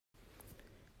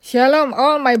Shalom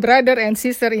all my brother and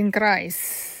sister in Christ.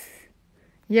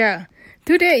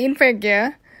 Today in fact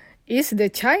is the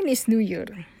Chinese New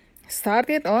Year.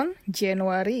 Started on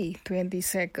January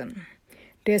 22nd.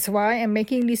 That's why I'm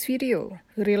making this video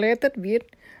related with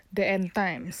the end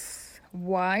times.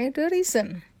 Why? The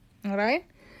reason. Alright?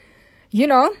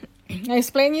 I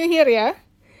explain you here,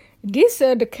 This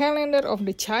the calendar of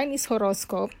the Chinese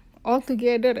horoscope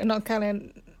altogether, not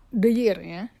calendar, the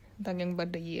year, talking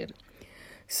about the year.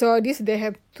 So this they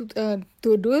have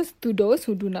to those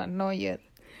who do not know yet.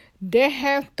 They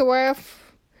have 12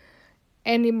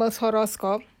 animals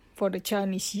horoscope for the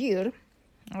Chinese year,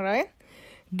 all right?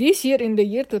 This year in the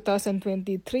year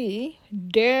 2023,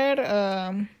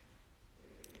 the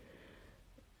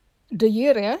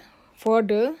year for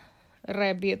the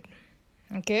rabbit,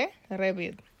 okay,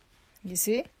 rabbit. You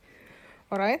see,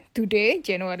 all right. Today,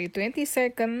 January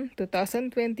 22nd,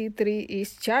 2023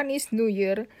 is Chinese New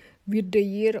Year with the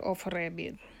year of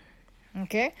rabbit.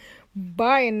 Okay,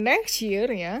 by next year,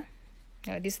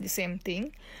 this is the same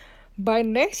thing. By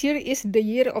next year is the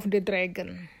year of the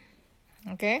dragon.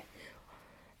 Okay,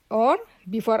 or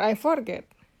before I forget,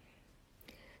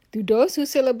 to those who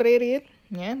celebrate it,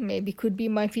 maybe could be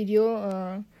my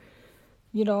video.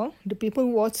 The people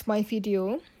who watch my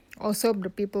video, also the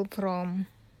people from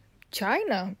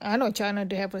China. I know China,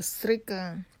 they have a strict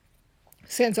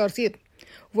censorship,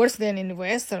 worse than in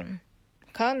Western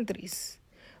countries.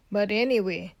 But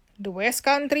anyway, the West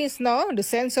countries now, the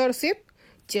censorship,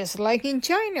 just like in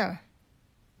China,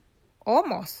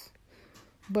 almost.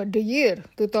 But the year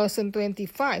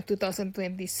 2025,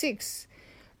 2026,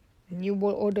 New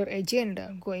World Order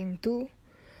agenda going to,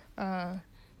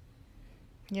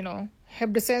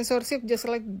 have the censorship just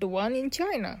like the one in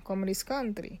China, communist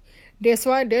country. That's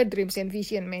why their dreams and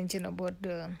vision mention about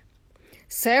the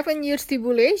 7 years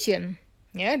tribulation,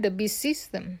 the beast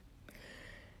system.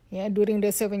 During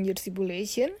the 7 years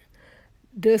tribulation,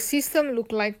 the system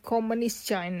looked like communist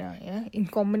China, in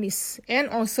communist, and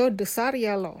also the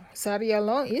Sharia law. Sharia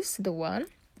law is the one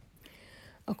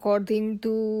according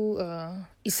to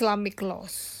Islamic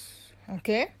laws.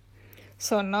 Okay,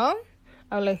 so now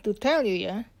I would like to tell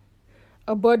you,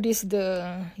 about this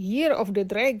the year of the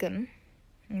dragon.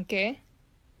 Okay,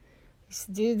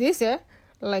 this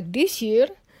like this year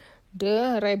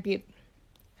the rabbit.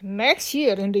 Next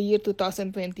year in the year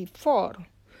 2024,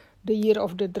 the year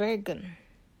of the dragon.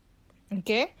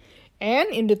 Okay, and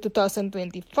in the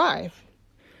 2025,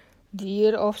 the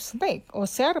year of snake or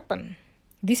serpent.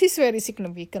 This is very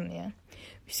significant,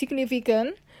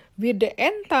 significant with the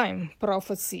end time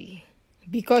prophecy,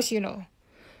 because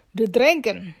the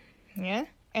dragon,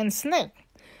 and snake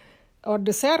or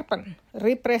the serpent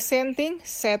representing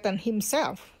Satan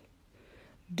himself,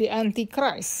 the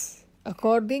Antichrist,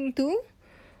 according to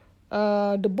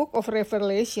the book of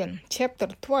Revelation, chapter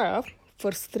 12,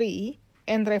 verse 3,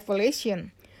 and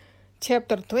Revelation,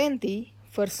 chapter 20,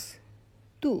 verse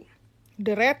 2.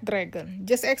 The red dragon,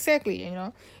 just exactly,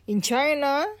 in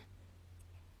China,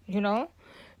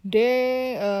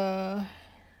 they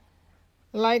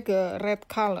like a red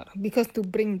color because to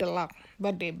bring the luck,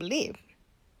 but they believe.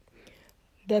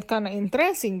 That kind of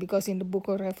interesting because in the book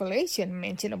of Revelation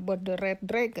mentioned about the red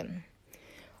dragon,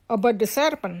 about the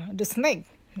serpent, the snake,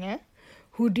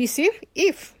 who deceived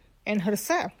Eve and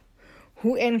herself,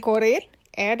 who encouraged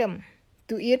Adam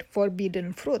to eat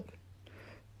forbidden fruit,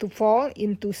 to fall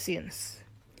into sins.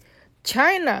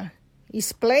 China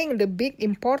is playing the big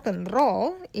important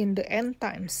role in the end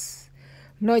times,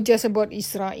 not just about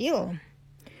Israel,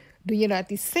 the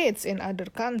United States and other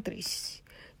countries.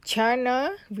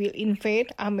 China will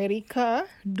invade America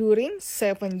during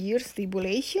 7 years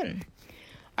tribulation.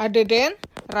 Other than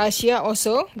Russia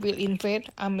also will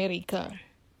invade America.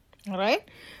 Alright?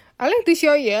 I'd like to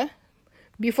show you,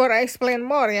 before I explain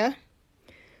more,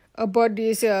 about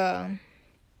this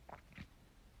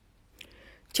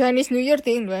Chinese New Year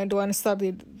thing, the one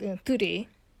started today.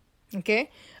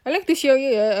 Okay? I'd like to show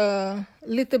you a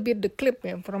little bit the clip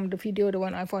from the video, the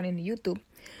one I found in YouTube.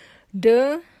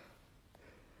 The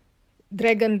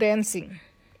dragon dancing.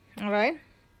 Alright?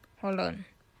 Hold on.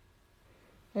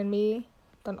 Let me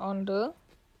turn on the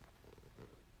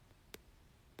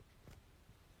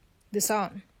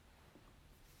sound.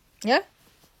 Yeah?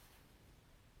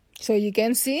 So you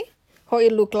can see how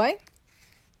it look like.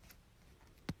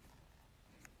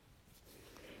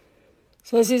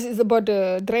 So this is about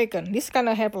the dragon. This kind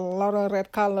of have a lot of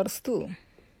red colors too.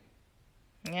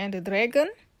 The dragon.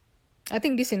 I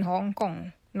think this in Hong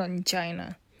Kong, not in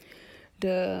China.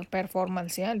 The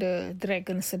performance, the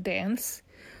dragon's dance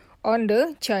on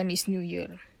the Chinese New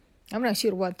Year. I'm not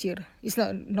sure what year. It's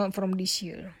not from this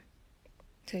year.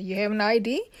 So you have an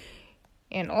ID,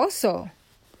 and also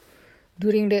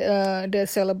during the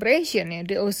celebration,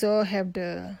 they also have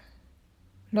the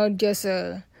not just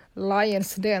a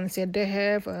lion's dance. They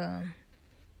have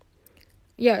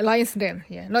lion's dance.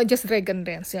 Not just dragon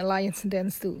dance. Lion's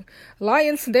dance too.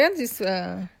 Lion's dance is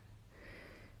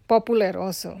popular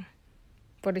also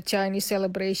for the Chinese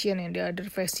celebration and the other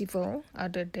festival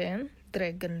other than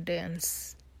dragon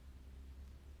dance.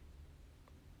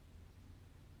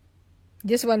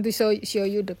 Just want to show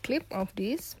you the clip of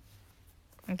this.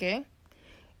 Okay.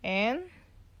 And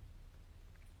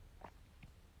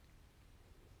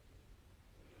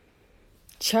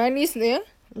Chinese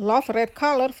love red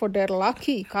color for their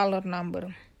lucky color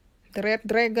number. The red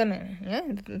dragon,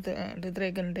 the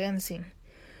dragon dancing.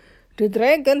 The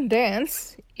dragon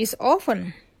dance is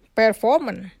often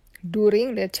performed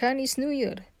during the Chinese New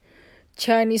Year.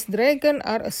 Chinese dragons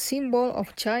are a symbol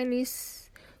of Chinese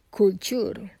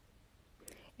culture,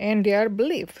 and they are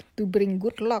believed to bring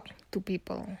good luck to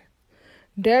people.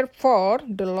 Therefore,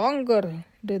 the longer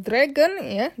the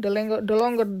dragon, the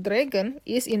longer the dragon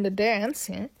is in the dance,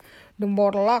 the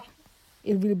more luck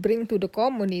it will bring to the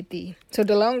community. So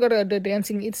the longer the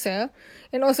dancing itself,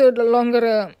 and also the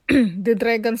longer the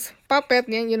dragon's puppet,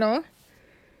 they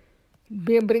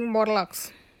bring more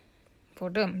lucks for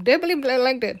them. They believe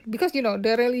like that because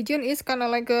their religion is kind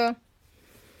of like a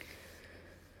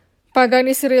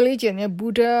paganist religion.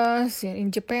 Buddha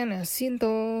in Japan,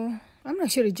 Shinto. I'm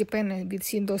not sure in Japan with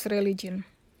Shinto's religion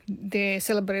they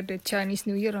celebrate the Chinese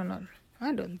New Year or not.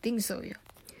 I don't think so.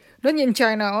 Not in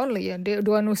China only. They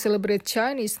want to celebrate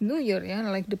Chinese New Year.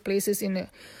 Like the places in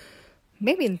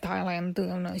maybe in Thailand too.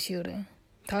 I'm not sure.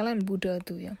 Thailand Buddha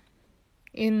too.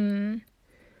 In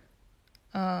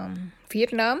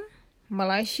Vietnam,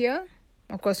 Malaysia,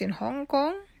 of course in Hong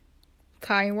Kong,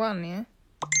 Taiwan.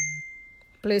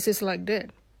 Places like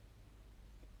that.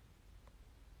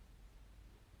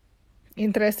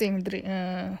 Interesting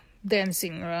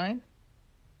dancing, right?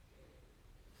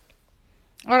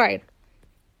 All right.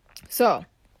 So,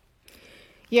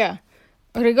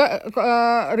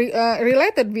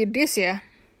 related with this,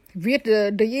 with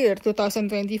the year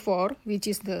 2024, which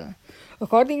is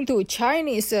according to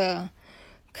Chinese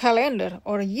calendar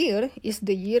or year, is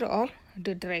the year of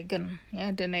the dragon,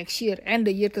 the next year, and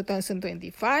the year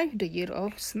 2025, the year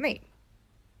of snake.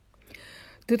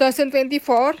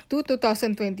 2024 to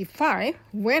 2025,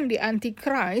 when the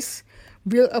Antichrist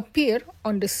will appear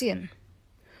on the scene,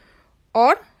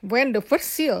 or when the first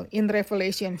seal in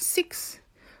Revelation 6,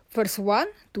 verse 1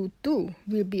 to 2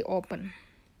 will be opened.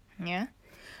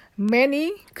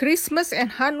 Many Christmas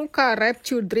and Hanukkah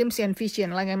rapture dreams and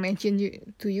vision, like I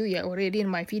mentioned to you already in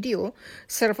my video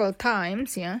several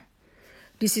times.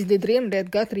 This is the dream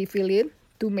that God revealed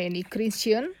to many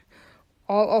Christians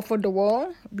all over the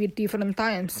world with different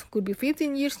times. Could be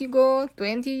 15 years ago,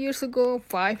 20 years ago,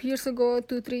 5 years ago,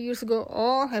 2-3 years ago,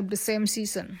 all have the same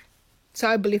season. So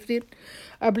I believe it.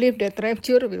 I believe that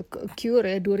rapture will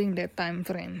occur during that time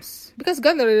frames. Because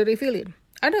God already revealed it.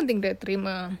 I don't think that dream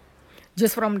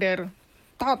just from their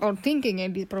thought or thinking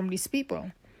from these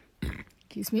people.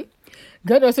 Excuse me.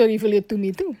 God also revealed it to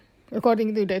me too,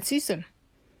 according to that season.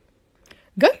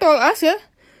 God told us,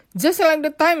 just like the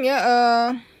time,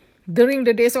 during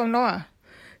the days of Noah.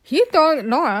 He told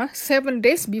Noah 7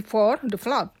 days before the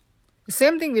flood. The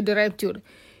same thing with the rapture.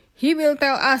 He will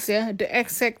tell us the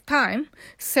exact time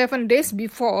 7 days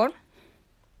before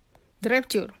the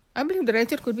rapture. I believe the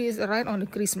rapture could be right on the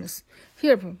Christmas.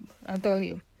 Here,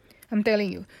 I'm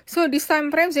telling you. So this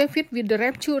time frames fit with the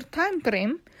rapture time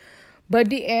frame. By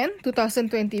the end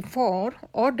 2024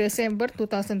 or December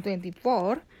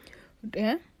 2024,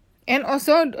 and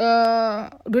also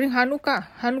during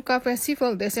Hanukkah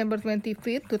festival, December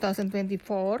 25th,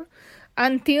 2024,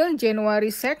 until January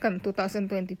 2nd,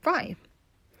 2025.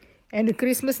 And the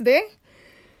Christmas Day,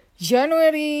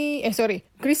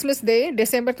 Christmas Day,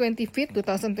 December 25th,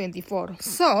 2024.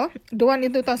 So, the one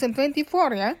in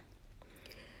 2024,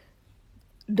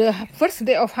 the first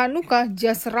day of Hanukkah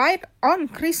just right on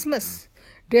Christmas,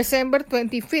 December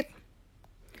 25th,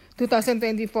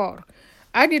 2024.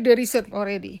 I did the research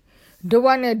already. The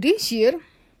one this year,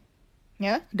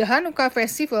 the Hanukkah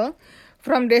festival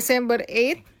from December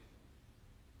 8th,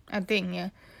 I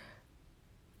think,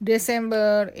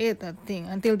 December 8th, I think,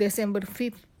 until December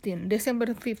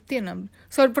 15.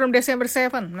 So from December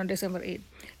 7, not December 8.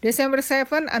 December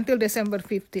 7 until December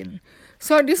 15.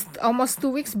 So this almost 2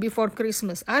 weeks before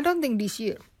Christmas. I don't think this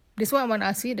year. This one I want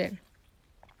to see that.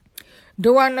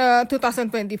 The one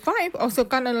 2025 also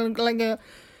kind of like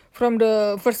from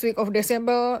the first week of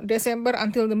December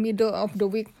until the middle of the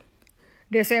week,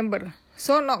 December.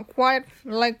 So not quite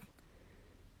like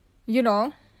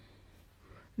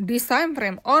this time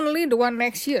frame, only the one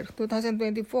next year,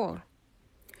 2024.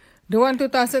 The one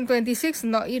 2026,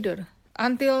 not either,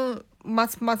 until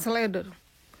much later,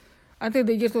 until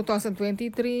the year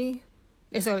 2023,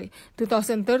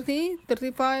 2030,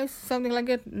 35, something like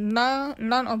that.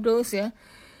 None of those,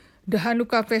 the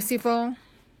Hanukkah festival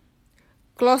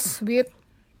close with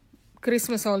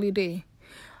Christmas holiday,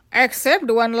 except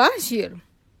the one last year,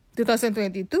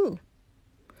 2022.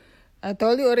 I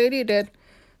told you already that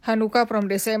Hanukkah from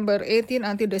December 18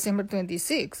 until December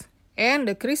 26, and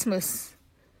the Christmas,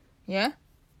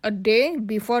 a day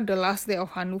before the last day of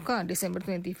Hanukkah, December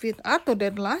 25th, after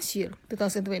that last year,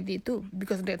 2022,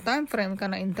 because that time frame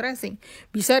kind of interesting.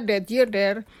 Besides that year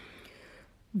there,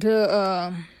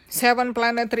 the 7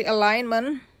 planetary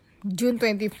alignment, June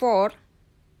 24,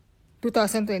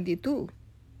 2022,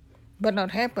 but not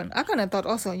happen. I kind of thought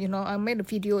also, I made a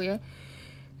video,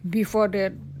 before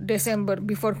that December,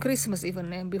 before Christmas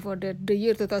even, before that the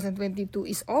year 2022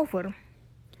 is over.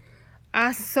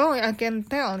 So I can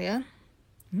tell,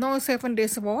 no 7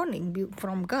 days warning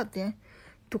from God, to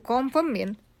confirm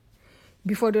it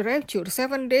before the rapture.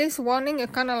 7 days warning,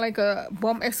 kind of like a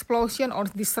bomb explosion or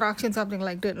destruction, something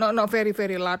like that. Not very,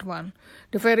 very large one.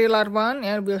 The very large one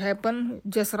will happen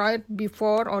just right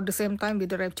before or the same time with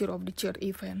the rapture of the church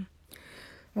event.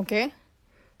 Okay?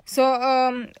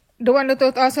 So, the one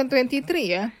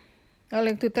 2023, I'd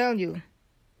like to tell you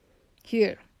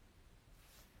here.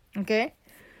 Okay?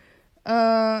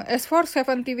 As for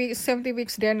 70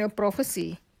 weeks Daniel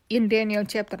prophecy in Daniel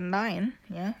chapter 9,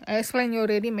 I explained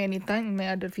already many times in my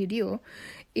other video.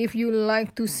 If you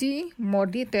like to see more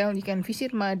detail, you can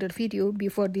visit my other video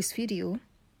before this video.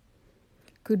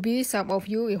 Could be some of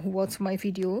you who watch my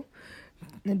video,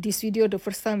 this video the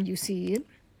first time you see it,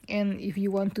 and if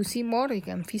you want to see more, you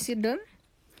can visit them.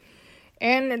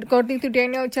 And according to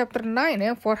Daniel chapter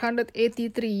 9,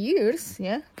 483 years,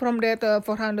 from that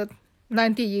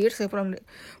 490 years, from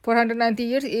 490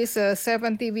 years is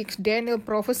 70 weeks Daniel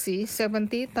prophecy,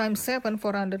 70 times 7,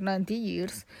 490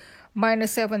 years,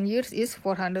 minus 7 years is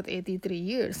 483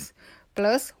 years,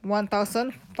 plus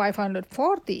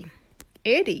 1,540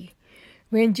 AD,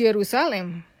 when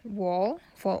Jerusalem wall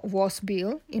was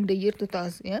built in the year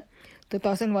 2000,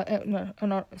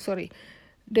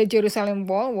 the Jerusalem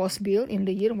wall was built in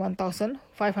the year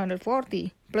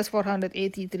 1540 plus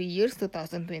 483 years,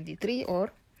 2023,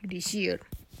 or this year.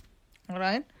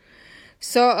 Alright.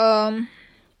 So,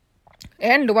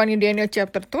 and the one in Daniel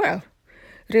chapter 12,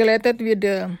 related with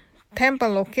the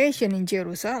temple location in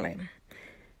Jerusalem,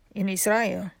 in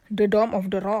Israel. The Dome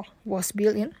of the Rock was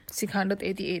built in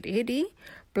 688 AD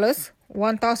plus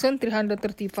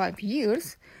 1,335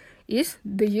 years is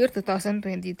the year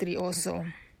 2023 also.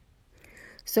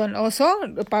 So, and also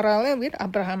the parallel with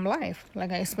Abraham's life.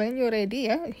 Like I explained you already,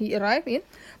 he arrived in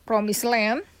Promised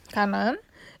Land, Canaan,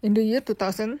 in the year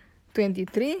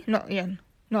 2023.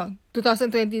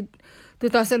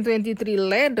 2023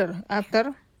 later,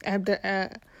 after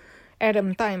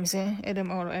Adam times,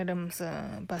 Adam's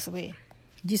passed away.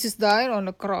 Jesus died on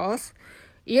the cross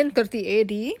in 30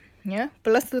 AD,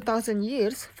 plus 2,000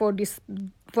 years for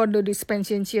the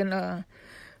dispensation,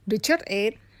 the church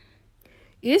age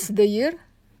is the year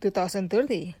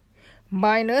 2030,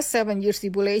 minus 7 years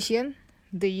tribulation,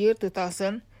 the year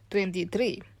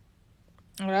 2023.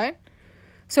 Alright?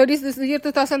 So this is the year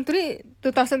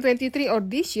 2023, or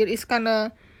this year is kind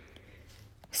of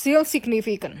still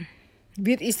significant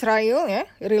with Israel,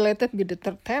 related with the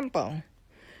third temple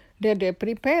that they're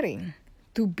preparing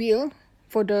to build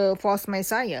for the false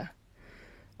Messiah,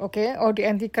 okay, or the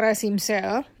Antichrist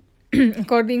himself,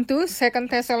 according to 2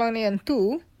 Thessalonians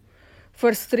 2,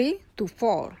 verse 3 to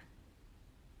 4.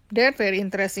 That's very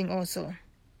interesting also.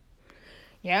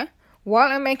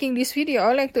 While I'm making this video,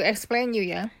 I'd like to explain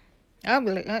you, I'd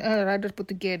rather put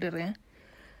together,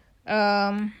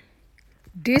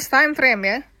 this time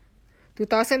frame,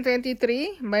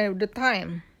 2023, by the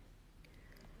time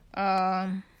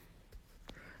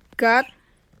God,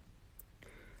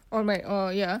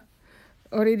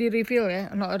 already revealed,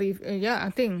 I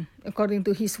think according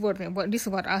to His word, but this is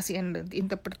what I see in the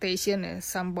interpretation,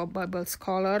 some Bible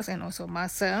scholars and also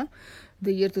myself.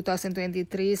 The year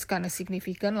 2023 is kind of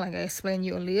significant, like I explained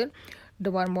you earlier. The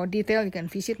one more detail, you can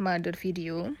visit my other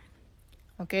video,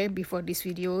 okay, before these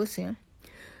videos.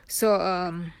 So,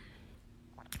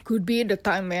 could be the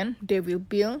time when they will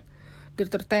build the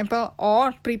third temple,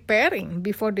 or preparing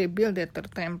before they build the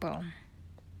third temple.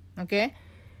 Okay,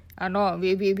 I know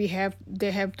they have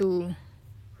to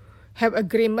have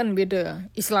agreement with the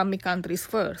Islamic countries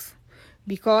first,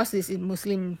 because this is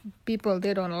Muslim people,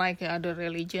 they don't like other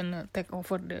religion take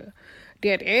over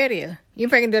that area. In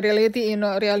fact, the reality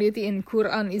in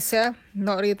Quran itself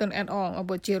not written at all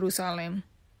about Jerusalem.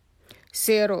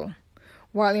 Zero.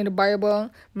 While in the Bible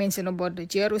mentioned about the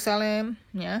Jerusalem,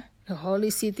 the holy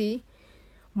city,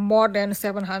 more than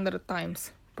 700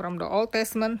 times from the Old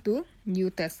Testament to New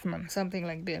Testament, something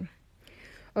like that.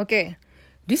 Okay,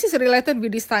 this is related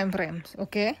with these time frames.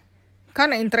 Okay,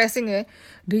 kind of interesting.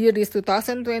 The year is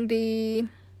 2023,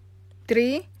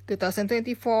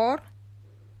 2024,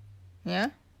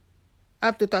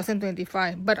 up to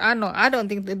 2025. But I don't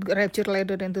think the rapture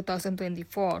later than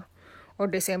 2024 or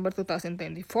December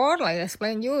 2024. Like I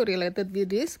explained you, related with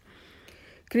this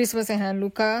Christmas and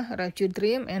Hanukkah rapture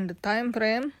dream and the time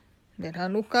frame that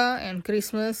Hanukkah and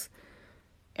Christmas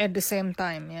at the same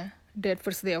time. That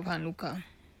first day of Hanukkah.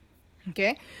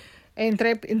 Okay,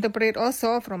 interpret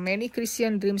also from many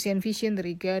Christian dreams and visions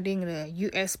regarding the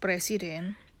U.S.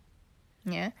 president,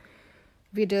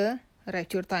 with the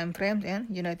rapture time frame and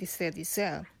United States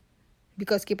itself.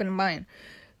 Because keep in mind,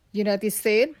 United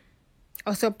States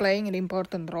also playing an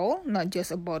important role, not just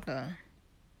about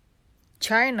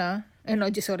China,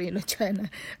 not China,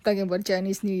 talking about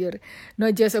Chinese New Year,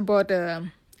 not just about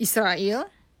Israel,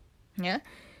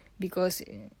 because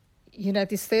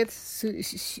United States,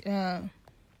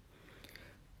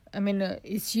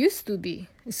 it's used to be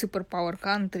a superpower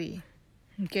country,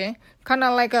 okay? Kind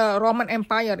of like a Roman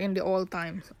Empire in the old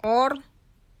times, or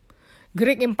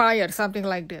Greek Empire, something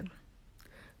like that.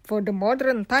 For the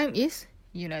modern time is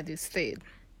United States.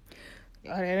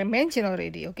 I mentioned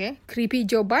already, okay? Creepy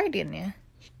Joe Biden,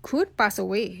 could pass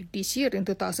away this year in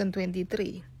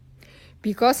 2023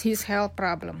 because his health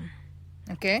problem,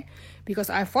 okay? Because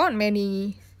I found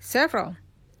several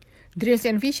dreams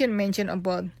and vision mention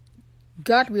about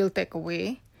God will take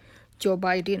away Joe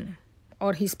Biden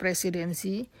or his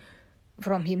presidency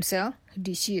from himself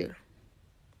this year.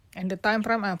 And the time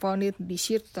frame I found it this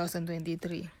year,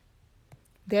 2023.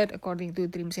 That according to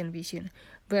dreams and vision.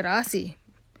 Whereas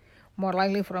more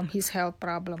likely from his health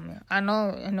problem. I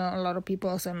know a lot of people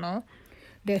also know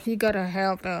that he got a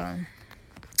health,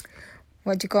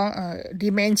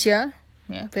 dementia,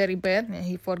 very bad.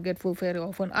 He forgetful very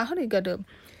often.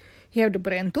 He have the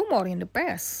brain tumor in the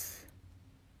past.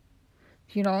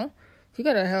 He got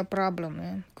a health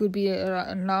problem. Could be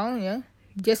now,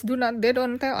 Just they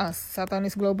don't tell us.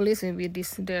 Satanist globalists with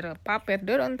their puppet,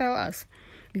 they don't tell us.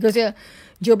 Because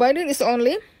Joe Biden is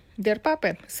only their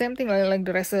puppet. Same thing like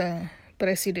the rest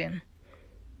president.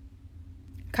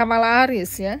 Kamala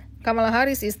Harris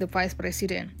is the vice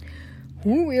president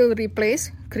who will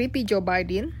replace creepy Joe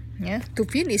Biden to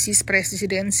finish his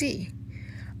presidency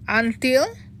until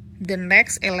the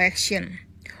next election,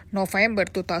 November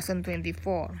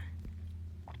 2024.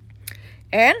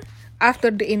 And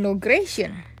after the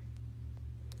inauguration,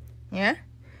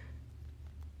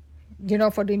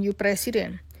 for the new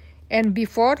president, and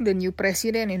before the new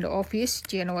president in the office,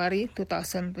 January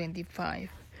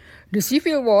 2025. The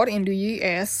civil war in the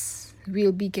U.S.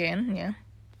 will begin,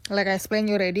 like I explained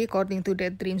already, according to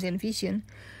that dreams and vision,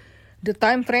 the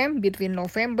time frame between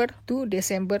November to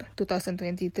December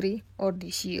 2023 or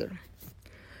this year.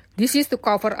 This is to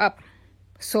cover up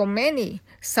so many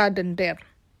sudden death,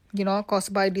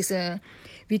 caused by this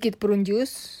wicked prune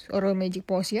juice or magic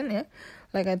potion,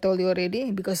 like I told you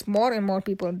already, because more and more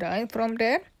people die from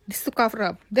that. This is to cover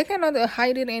up. They cannot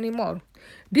hide it anymore.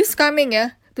 This coming,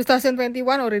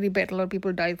 2021 already bad. A lot of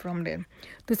people died from that.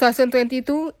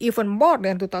 2022, even more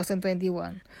than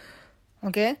 2021.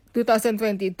 Okay,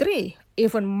 2023,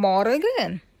 even more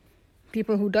again.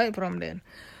 People who died from that.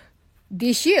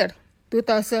 This year,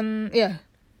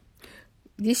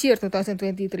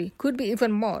 2023, could be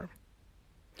even more.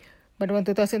 But when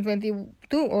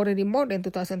 2022, already more than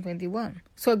 2021.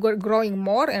 So growing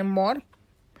more and more,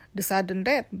 the sudden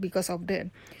death because of that.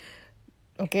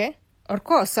 Okay? Of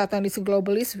course, Satanist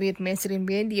globalists with mainstream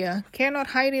media cannot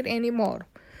hide it anymore.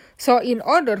 So in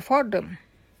order for them,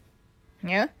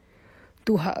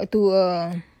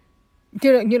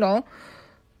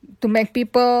 to make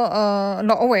people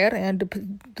not aware, and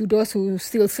to those who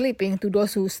still sleeping, to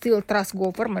those who still trust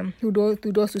government, to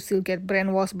those who still get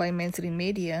brainwashed by mainstream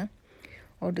media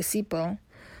or the people.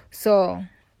 So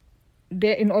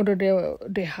they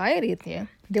hide it,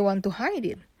 they want to hide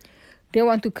it. They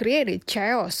want to create a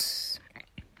chaos,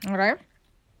 all right,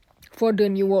 for the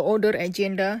New World Order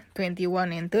Agenda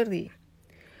 21 and 30.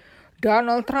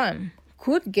 Donald Trump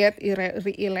could get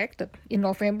re-elected in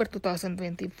November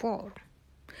 2024.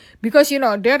 Because,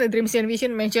 their dreams and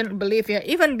vision mentioned belief,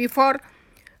 even before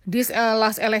this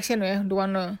last election, the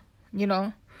one,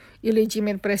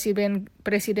 illegitimate President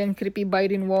creepy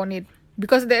Biden won it.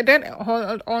 Because that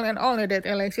all in all, that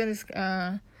election is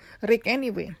rigged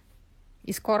anyway.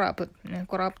 It's corrupted.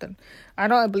 I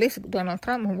don't believe Donald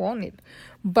Trump won it,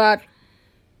 but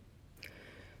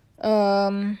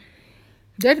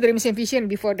their dreams and vision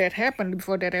before that happened,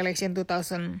 before that election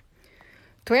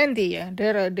 2020. Yeah,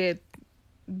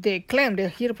 they claim they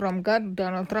hear from God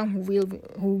Donald Trump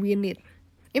who win it.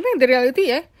 Even the reality,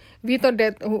 yeah, we thought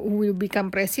that who will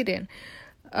become president.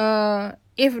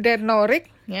 If there's no rig,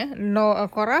 yeah, no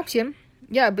corruption,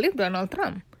 yeah, I believe Donald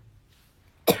Trump.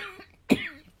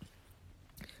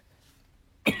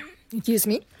 Excuse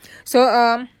me.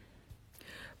 So,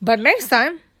 but next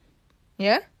time,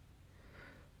 yeah,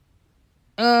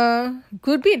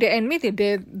 could be they admitted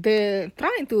they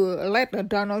trying to let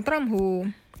Donald Trump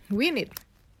who win it,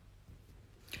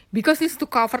 because it's to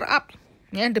cover up,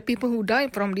 yeah, the people who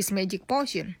died from this magic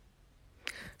potion.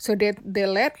 So that they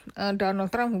let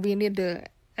Donald Trump win it the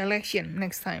election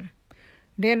next time.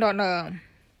 They don't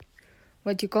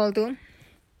what you call to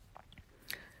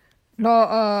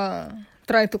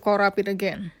try to corrupt it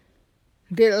again.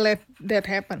 They let that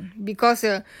happen because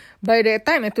by that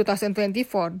time in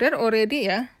 2024, they're already,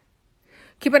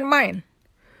 keep in mind,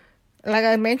 like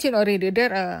I mentioned already,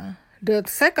 there the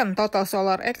second total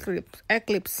solar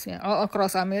eclipse all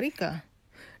across America,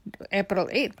 April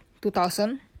 8,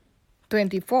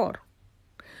 2024.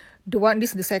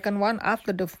 This is the second one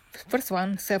after the first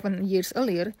one 7 years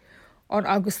earlier, on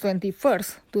August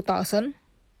 21st,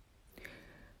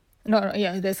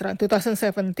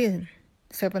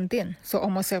 2017. So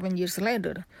almost 7 years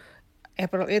later,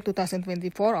 April 8,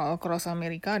 2024, all across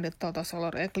America, the total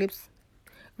solar eclipse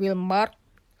will mark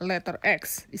letter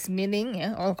X. It's meaning,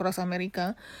 all across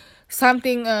America,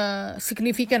 something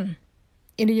significant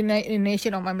in the United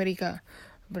Nations of America.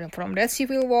 From that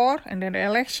civil war and then the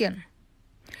election.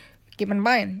 Keep in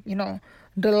mind,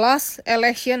 the last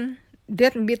election,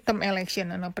 that midterm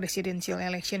election, presidential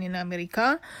election in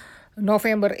America,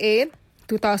 November 8,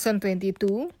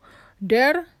 2022,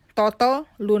 their total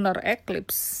lunar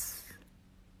eclipse.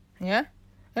 Yeah?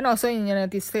 And also in the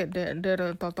United States,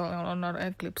 their total lunar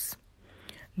eclipse.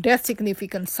 That's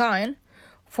significant sign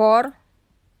for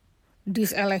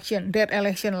this election, that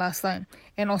election last time.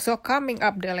 And also coming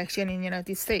up the election in the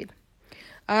United States.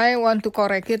 I want to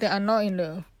correct it. I know in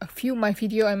a few my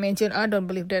video I mentioned I don't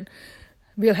believe that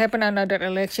will happen another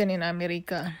election in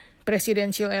America,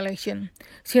 presidential election.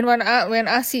 Since when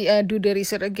I see do the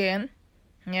research again,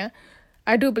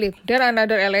 I do believe there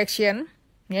another election,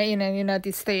 in the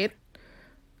United States,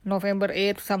 November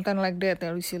 8, something like that,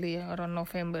 usually around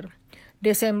November,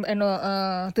 December,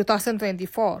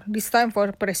 2024. This time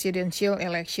for presidential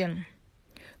election,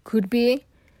 could be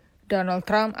Donald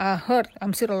Trump.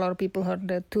 I'm sure a lot of people heard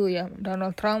that too. Yeah,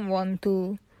 Donald Trump want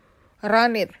to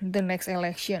run it the next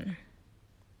election.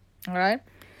 All right.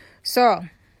 So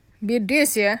with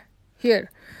this, here,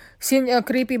 since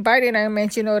creepy Biden I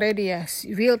mentioned already,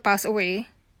 will pass away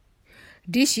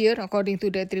this year according to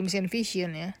the dreams and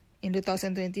vision, in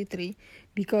 2023,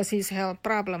 because his health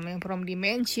problem from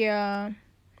dementia,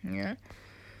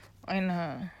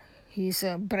 and his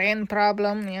brain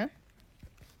problem,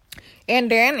 And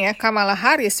then, Kamala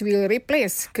Harris will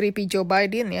replace creepy Joe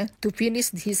Biden, to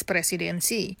finish his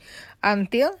presidency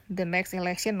until the next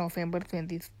election, November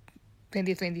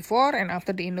 2024, and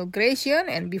after the inauguration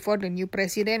and before the new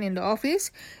president in the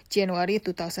office, January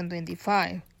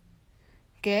 2025.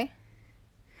 Okay?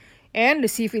 And the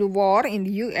civil war in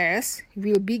the U.S.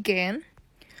 will begin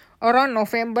around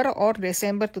November or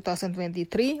December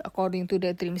 2023, according to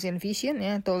the dreams and vision,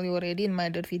 I told you already in my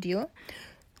other video.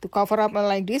 To cover up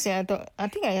like this, I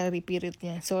think I repeat it,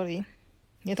 sorry.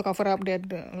 To cover up that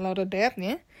a lot of that,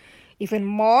 even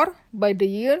more by the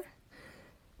year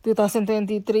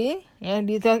 2023,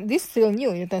 this still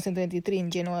new, 2023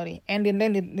 in January. And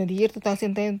then the year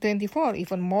 2024,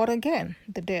 even more again,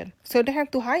 the death. So they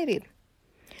have to hide it.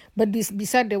 But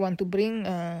besides, they want to bring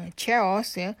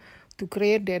chaos, to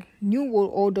create that new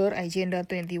world order, Agenda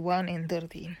 21 and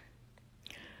 30.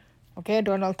 Okay,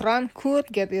 Donald Trump could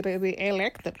get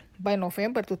re-elected by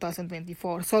November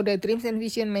 2024. So the dreams and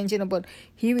vision mentioned about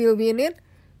he will win it,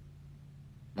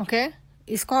 okay,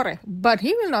 is correct. But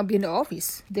he will not be in the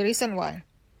office. The reason why,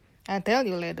 I'll tell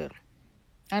you later.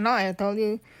 I know I told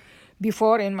you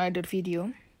before in my other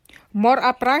video. More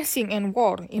uprising and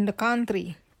war in the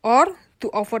country, or to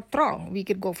overthrow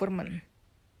wicked government.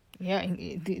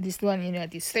 This one in the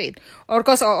United States. Or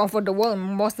because all over the world,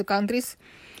 most of the countries,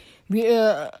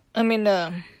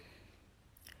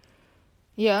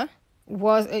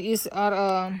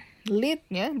 are led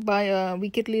by a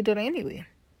wicked leader anyway.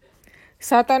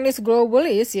 Satanist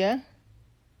globalists, the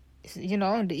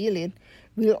elite,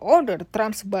 will order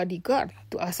Trump's bodyguard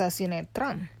to assassinate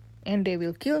Trump. and they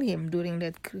will kill him during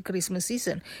that Christmas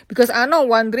season. Because I know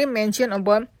one dream mentioned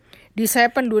about this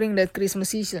happened during that Christmas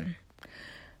season.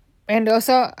 And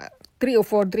also 3 or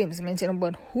 4 dreams mentioned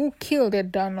about who killed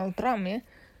that Donald Trump,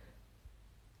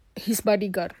 his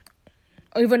bodyguard.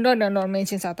 Even though they don't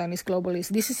mention satanist globalist,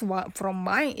 this is what from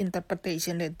my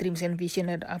interpretation, the dreams and vision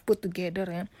that I put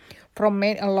together from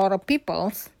a lot of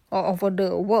people all over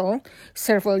the world,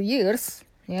 several years,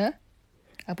 I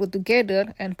put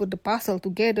together and put the puzzle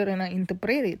together and I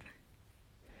interpret it.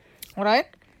 Alright?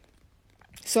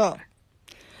 So,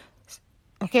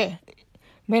 okay.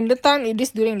 When the time it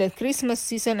is during the Christmas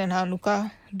season and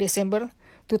Hanukkah, December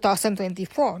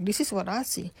 2024, this is what I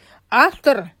see.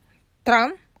 After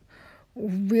Trump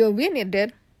will win it,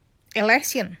 that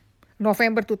election,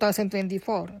 November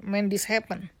 2024, when this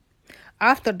happened.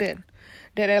 After that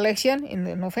election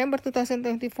in November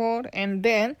 2024, and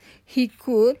then he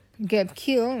could get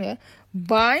killed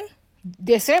by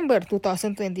December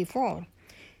 2024,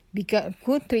 because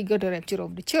could trigger the rapture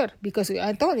of the church. Because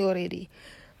I told you already,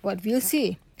 what we'll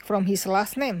see from his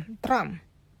last name, Trump,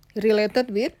 related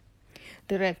with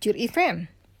the rapture event,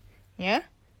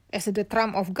 as the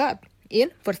Trump of God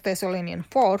in 1 Thessalonians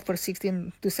 4, verse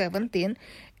 16 to 17,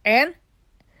 and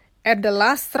at the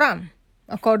last Trump,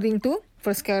 according to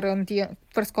 1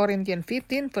 Corinthians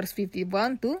 15, verse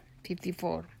 51 to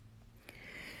 54.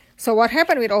 So what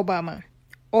happened with Obama?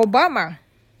 Obama,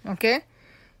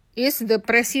 is the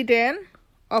president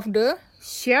of the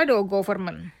shadow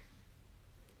government.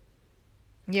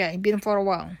 Yeah, it's been for a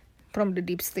while, from the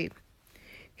deep state.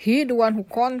 He the one who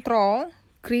control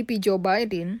creepy Joe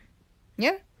Biden,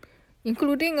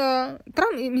 including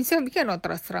Trump himself. We cannot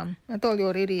trust Trump. I told you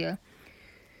already,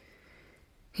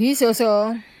 He's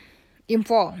also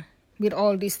involved with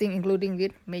all these things, including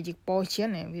with magic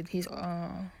potion and with his,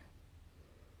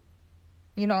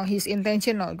 his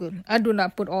intention not good. I do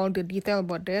not put all the detail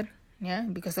about that,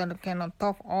 because I cannot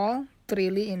talk all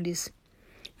freely in this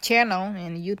channel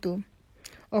and YouTube.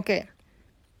 Okay,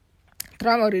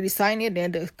 Trump already signed it,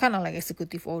 and it's kind of like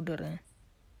executive order.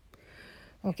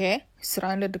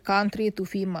 Surrendered the country to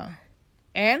FEMA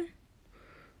and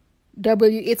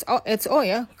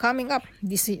WHO, coming up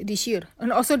this year,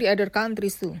 and also the other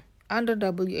countries too under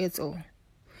WHO.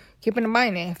 Keep in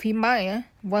mind, FEMA,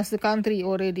 once the country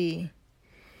already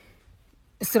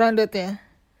surrendered,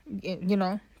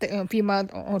 FEMA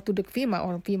or to the FEMA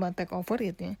or FEMA take over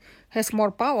it, has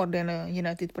more power than a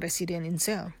United President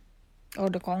himself or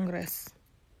the Congress.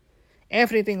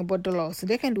 Everything about the laws,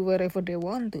 they can do whatever they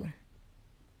want to.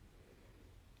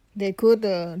 They could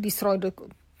destroy the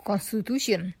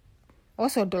Constitution,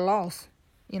 also the laws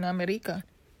in America.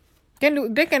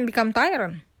 They can become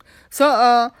tyrant.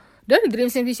 So the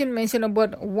dreams and vision mentioned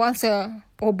about once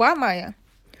Obama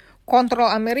control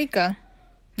America.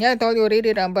 I told you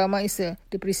already that Obama is the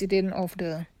president of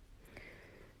the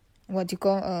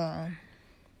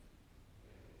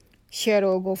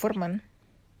shadow government.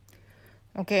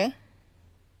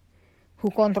 Who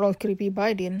controls creepy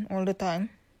Biden all the time.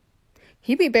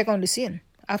 He be back on the scene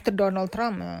after Donald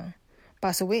Trump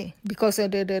passed away, because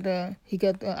he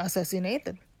got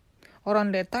assassinated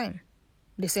around that time,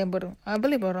 December, I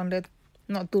believe, around that,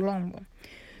 not too long.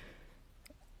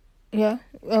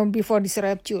 Before this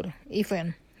rapture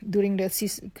event during that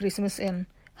Christmas and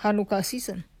Hanukkah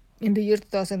season in the year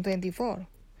 2024.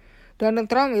 Donald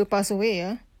Trump will pass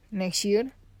away next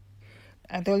year.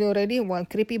 I told you already, while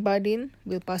creepy Biden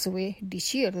will pass away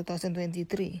this year,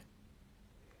 2023.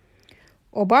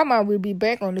 Obama will be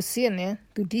back on the scene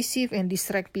to deceive and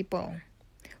distract people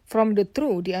from the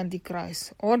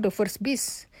Antichrist, or the first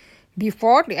beast,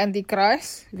 before the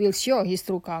Antichrist will show his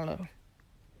true color.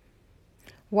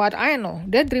 What I know,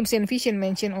 that dreams and vision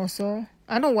mention also,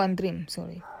 I know one dream,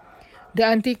 the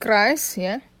Antichrist,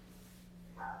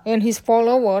 and his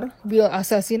follower will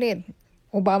assassinate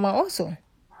Obama also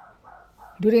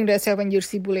during the 7 years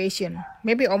tribulation.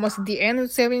 Maybe almost the end of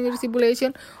 7 years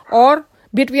tribulation, or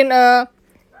between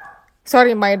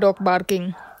my dog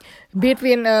barking.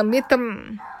 Between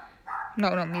midterm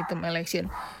election,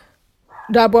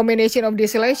 the abomination of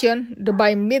desolation,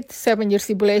 by mid 7 years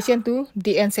tribulation to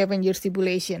the end 7 years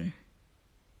tribulation.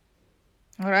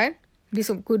 Alright,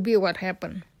 this could be what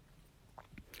happened.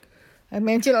 I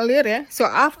mentioned earlier, so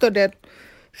after that,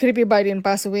 creepy Biden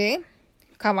passed away,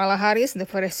 Kamala Harris, the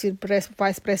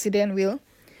vice president, will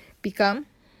become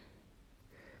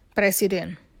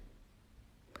president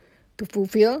to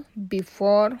fulfill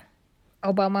before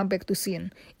Obama back to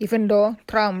scene. Even though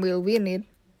Trump will win it,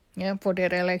 for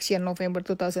their election November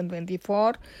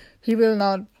 2024, he will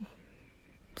not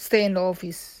stay in the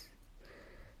office.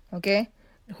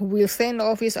 Who will stay in the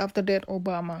office after that?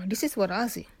 Obama. This is what I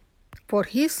see. for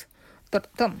his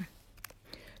third term.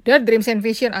 Their dreams and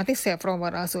vision, I think several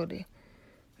were also they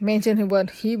mentioned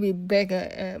what he will back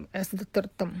as the third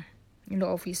term in the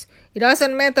office. It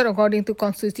doesn't matter according to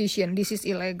constitution. This is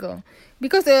illegal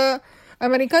because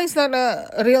America is not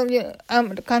a real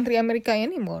country America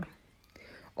anymore.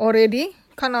 Already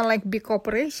kind of like big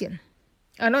corporation.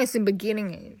 I know it's in the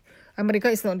beginning. America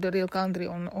is not the real country,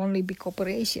 only big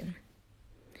corporation.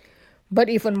 But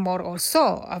even more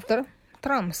also after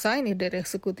Trump signed that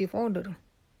executive order.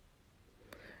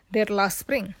 That last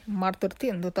spring, March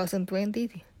 13,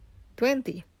 2020.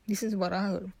 This is what I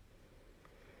heard.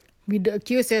 With the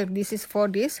accusation, this is for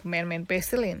this man-made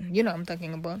pestilence. You know I'm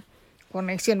talking about.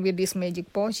 Connection with this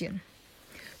magic potion.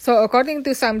 So according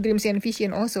to some dreams and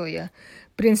vision also,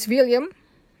 Prince William,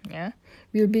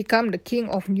 will become the king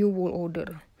of New World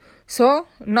Order. So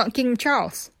not King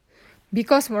Charles.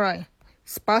 Because why?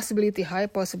 It's possibility, high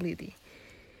possibility.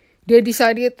 They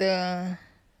decided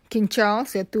King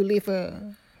Charles to leave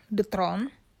the throne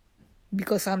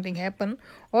because something happened,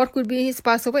 or could be he's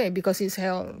passed away because his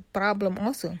health problem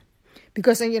also.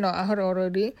 Because I heard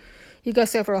already he got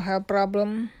several health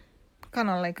problem, kind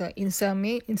of like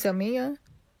insomnia.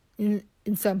 I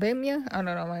don't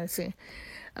know what I say.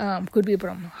 Could be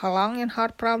from lung and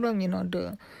heart problem.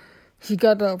 He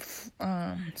got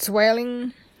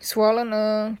swollen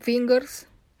fingers.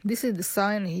 This is the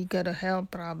sign he got a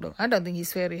health problem. I don't think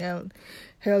he's very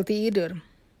healthy either.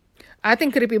 I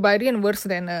think creepy Biden worse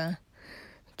than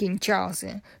King Charles.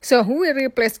 So who will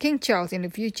replace King Charles in the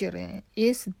future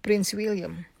is Prince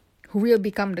William, who will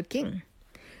become the king.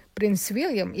 Prince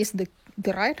William is the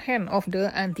right hand of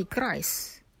the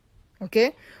Antichrist,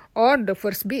 okay, or the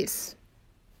first beast.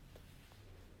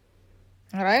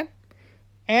 All right,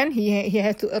 and he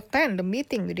has to attend the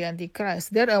meeting with the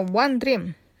Antichrist. There are one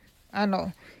dream. I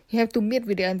know he have to meet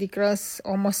with the Antichrist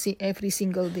almost every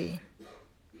single day.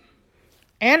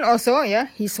 And also,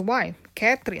 his wife,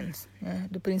 Catherine,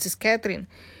 the Princess Catherine,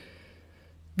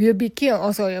 will be killed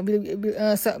also.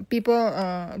 People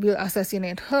will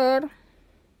assassinate her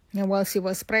while she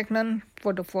was pregnant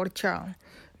for the fourth child.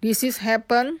 This is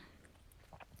happened.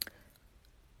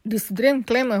 This dream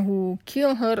claimer who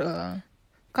killed her,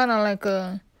 kind of like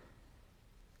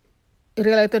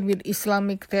related with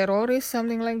Islamic terrorists,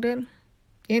 something like that.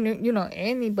 And,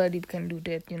 anybody can do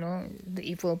that, the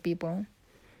evil people.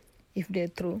 If they're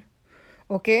true.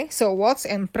 Okay, so watch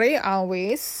and pray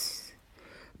always.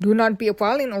 Do not be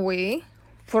falling away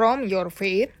from your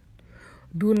faith.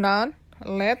 Do not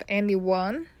let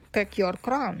anyone take your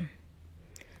crown.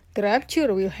 The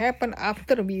rapture will happen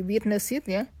after we witness it,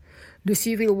 the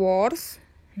civil wars,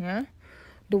 the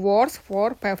wars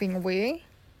for paving way,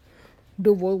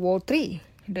 the World War III.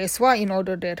 That's why in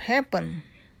order that happen,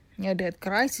 that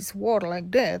crisis war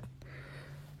like that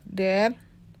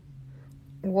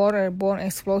war airborne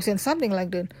explosion, something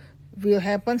like that, will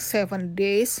happen 7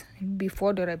 days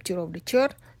before the rapture of the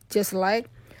church, just like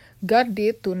God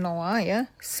did to Noah,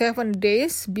 7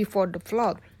 days before the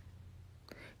flood.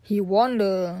 He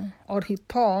he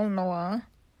told Noah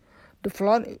the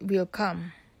flood will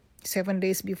come 7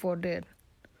 days before that.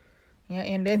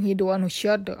 And then he the one who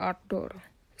shut the ark door.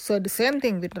 So the same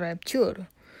thing with rapture,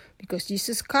 because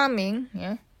Jesus coming,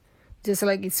 just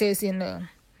like it says in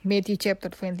Matthew chapter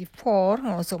 24,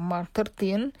 also Mark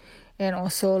 13, and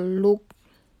also Luke,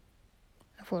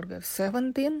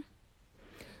 17.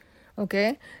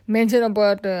 Okay, mention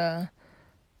about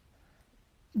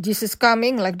Jesus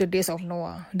coming like the days of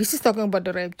Noah. This is talking about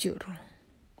the rapture.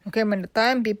 Okay, when the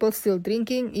time people still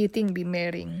drinking, eating, be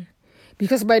marrying.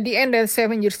 Because by the end of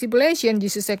 7 years tribulation,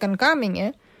 Jesus' second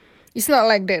coming, it's not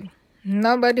like that.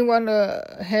 Nobody want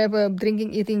to have a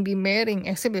drinking, eating, be marrying,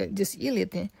 except just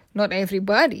elite. Not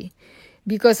everybody.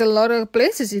 Because a lot of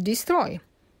places is destroyed.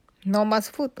 No much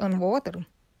food and water.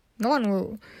 No one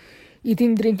will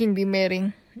eating, drinking, be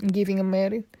marrying, giving a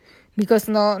marriage. Because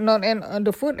not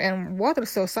the food and water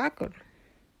so sacred.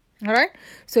 Alright?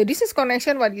 So this is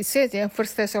connection what it says, 1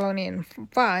 Thessalonians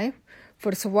 5,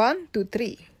 verse 1 to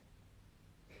 3.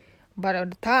 But of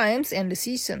the times and the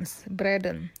seasons,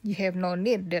 brethren, you have no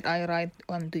need that I write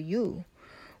unto you.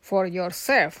 For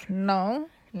yourself now,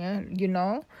 you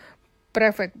know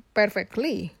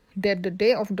perfectly that the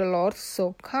day of the Lord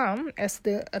so come as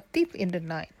a thief in the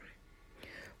night.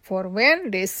 For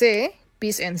when they say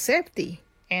peace and safety,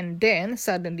 and then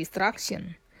sudden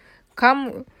destruction,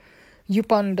 come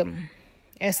upon them,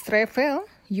 as travail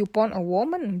upon a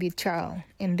woman with child,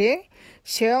 and they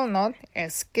shall not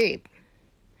escape.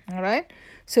 Alright,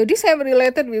 so this have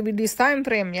related with this time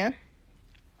frame,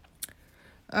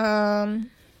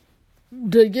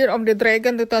 The year of the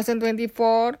dragon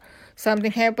 2024,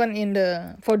 something happened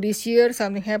for this year,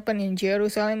 something happened in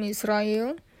Jerusalem,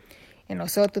 Israel. And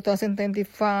also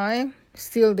 2025,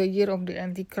 still the year of the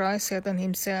Antichrist, Satan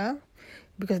himself,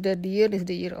 because that year is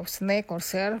the year of snake or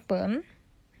serpent.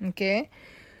 Okay.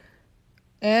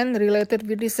 And related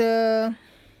with this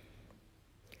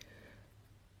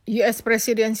US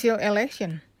presidential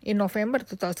election in November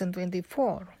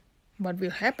 2024. What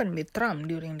will happen with Trump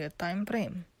during that time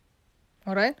frame?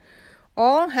 Alright?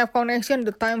 All have connection,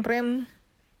 the time frame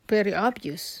very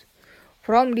obvious.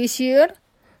 From this year,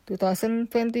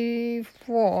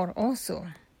 2024 also.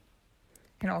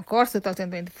 And of course,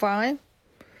 2025,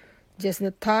 just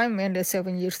the time when the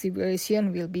 7 years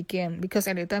tribulation will begin. Because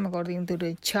at the time, according to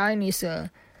the Chinese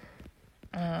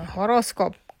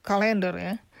horoscope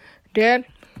calendar, that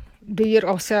the year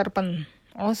of serpent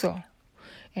also.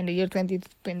 And the year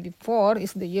 2024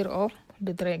 is the year of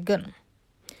the dragon.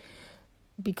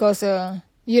 Because, I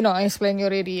explained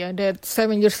already that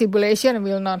 7 years tribulation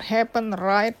will not happen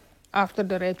right after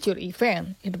the rapture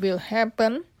event. It will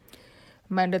happen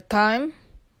by the time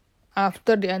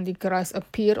after the Antichrist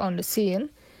appear on the scene,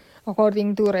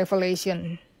 according to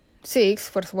Revelation 6,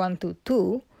 verse 1 to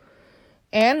 2,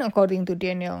 and according to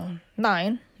Daniel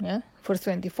 9, verse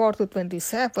 24 to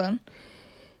 27,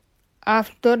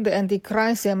 after the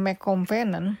Antichrist make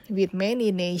covenant with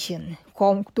many nations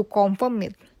to confirm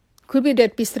it. Could be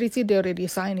that peace treaty they already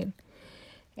signed it.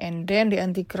 And then the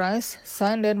Antichrist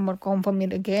signed that more confirm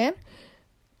it again.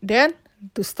 Then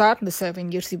to start the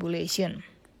 7 years tribulation.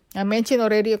 I mentioned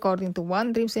already according to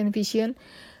one dreams and vision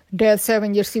that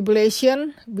 7 years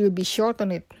tribulation will be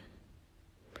shortened.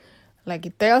 Like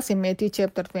it tells in Matthew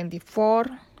chapter 24.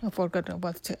 I forgot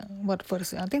what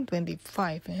verse. I think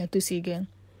 25. I have to see again.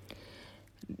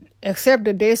 Except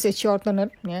the days is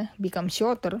shortened, become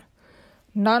shorter,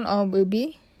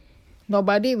 nobody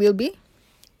will be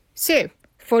saved.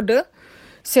 For the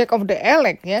sake of the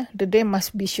elect, the day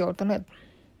must be shortened.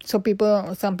 So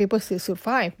some people still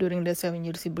survive during the 7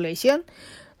 years tribulation.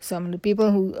 Some of the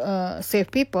people who save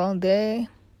people, the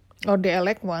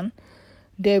elect one,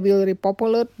 they will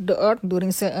repopulate the earth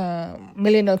during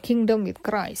millennial kingdom with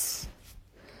Christ.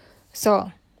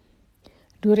 So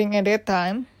during at that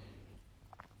time,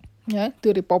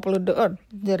 to repopulate the earth,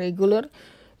 the regular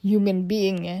human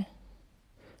being,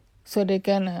 so they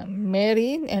can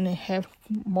marry and have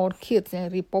more kids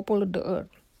and repopulate the earth.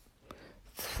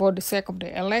 For the sake of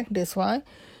the elect, that's why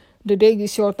the day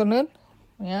is shortened,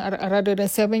 rather than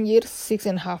 7 years,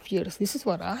 6.5 years. This is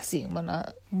what I see when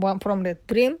from the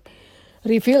dream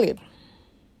reveal it.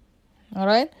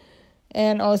 Alright,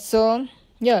 and also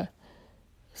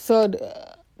so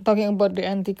talking about the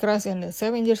Antichrist and the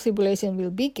 7 years tribulation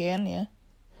will begin,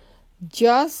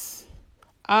 just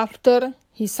after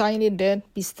he signed that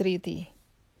peace treaty,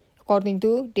 according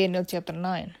to Daniel chapter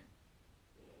 9.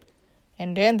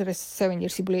 And then there is 7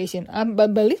 years tribulation. I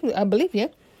believe,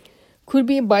 could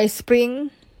be by spring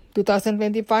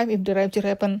 2025 if the rapture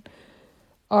happen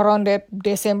around that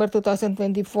December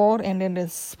 2024, and then the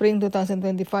spring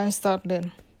 2025 start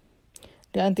the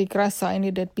Antichrist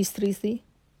signed that peace treaty.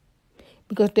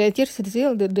 Because that year is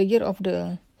still the year of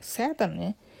the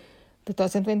Satan,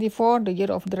 2024, the year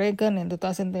of dragon, and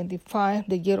 2025,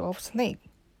 the year of snake.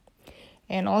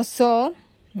 And also,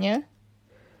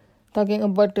 talking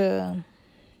about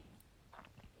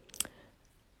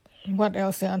what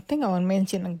else? I think I will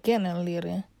mention again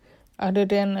earlier, other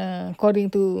than according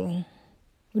to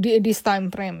this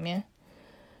time frame,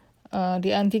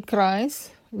 the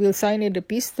Antichrist will sign the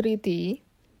peace treaty,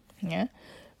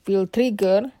 will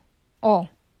trigger. I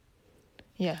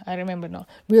remember now.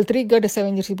 Will trigger the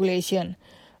 7 years tribulation.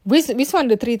 Which one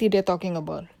the treaty they're talking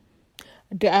about?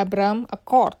 The Abraham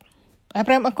Accord.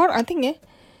 Abraham Accord, I think,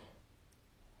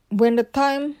 when the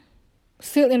time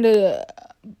still in the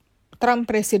Trump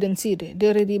presidency, they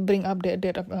already bring up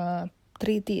that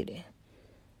treaty.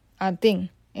 I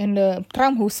think, and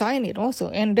Trump who signed it also,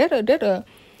 and that a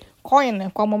coin,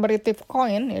 a commemorative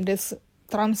coin, this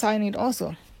Trump signed it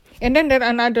also, and then there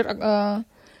another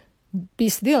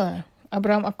peace deal,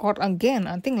 Abraham Accord again,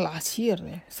 I think last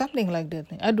year, something like that.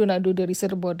 I do not do the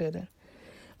research about that.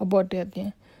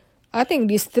 I think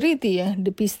this treaty,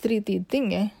 the peace treaty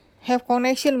thing, have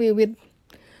connection with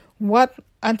what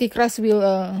Antichrist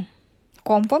will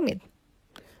confirm it.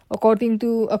 According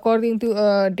to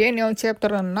Daniel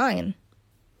chapter 9.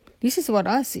 This is what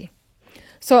I see.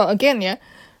 So again,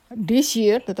 this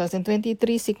year,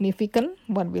 2023, significant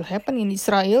what will happen in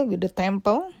Israel with the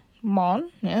temple mount,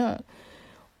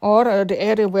 or the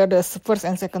area where the first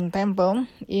and second temple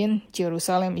in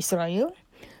Jerusalem, Israel.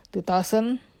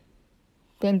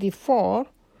 2024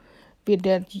 with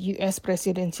that US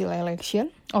presidential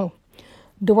election.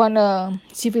 the one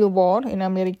civil war in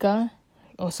America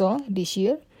also this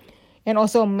year, and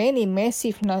also many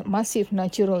massive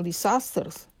natural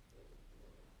disasters.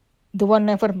 The one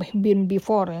never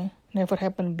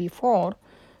happened before,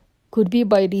 could be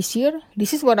by this year.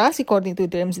 This is what us, according to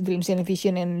dreams and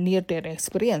vision and near-death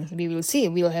experience. We will see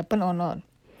will happen or not,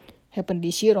 happen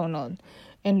this year or not.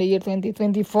 And the year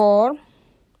 2024,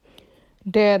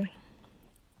 that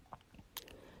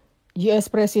U.S.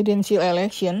 presidential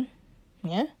election,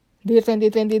 yeah. The year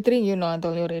 2023, I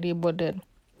told you already about that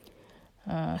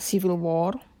civil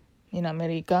war in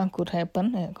America could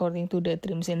happen according to the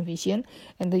dreams and vision.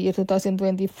 And the year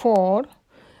 2024,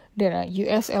 there are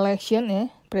U.S. election,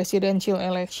 presidential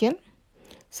election,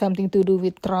 something to do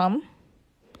with Trump.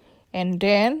 And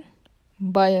then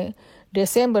by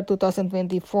December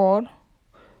 2024,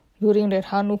 during that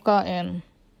Hanukkah and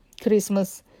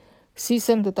Christmas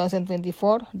season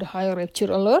 2024, the high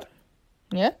rapture alert.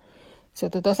 Yeah. So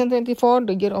 2024,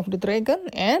 the year of the dragon,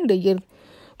 and the year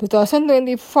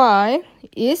 2025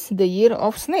 is the year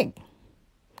of snake.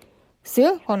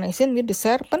 Still connection with the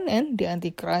serpent and the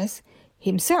Antichrist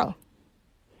himself.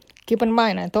 Keep in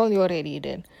mind, I told you already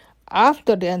that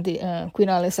after Queen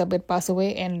Elizabeth passed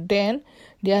away, and then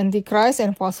the Antichrist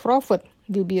and false prophet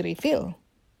will be revealed.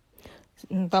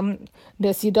 They claim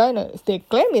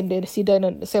it that she died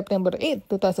on September 8,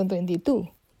 2022.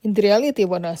 In reality,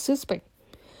 what I suspect,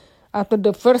 after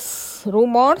the first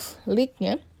rumors leaked,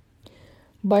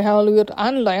 by Hollywood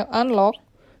Unlocked,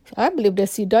 I believe that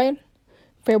she died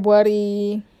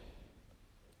February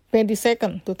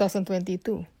 22nd,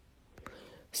 2022.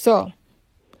 So,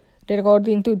 that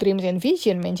according to dreams and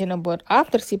vision mentioned about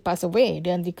after she passed away,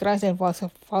 the Antichrist and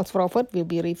false prophet will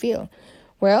be revealed.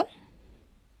 Well,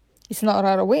 it's not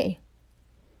right away.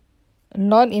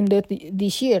 Not in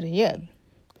this year yet.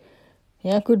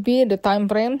 Yeah, could be the time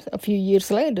frame a few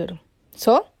years later.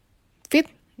 So, fit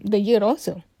the year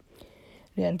also.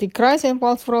 The Antichrist and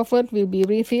false prophet will be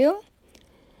revealed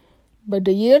by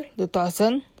the year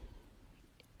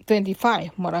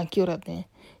 2025, more accurately.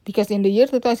 Because in the year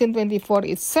 2024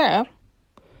 itself,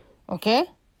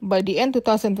 by the end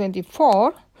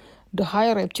 2024, the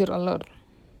high rapture alert.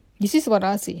 This is what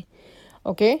I see.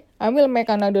 Okay, I will make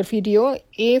another video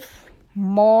if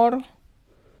more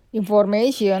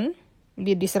information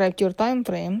with this rapture time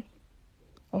frame,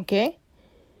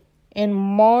 and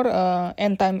more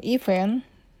end time event,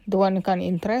 the one kind of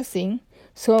interesting.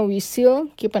 So we still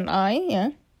keep an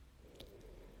eye,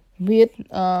 with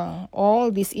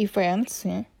all these events,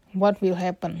 what will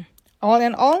happen. All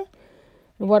in all,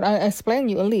 what I explained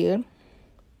you earlier,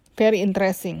 very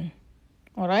interesting.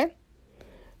 All right,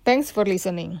 thanks for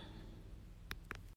listening.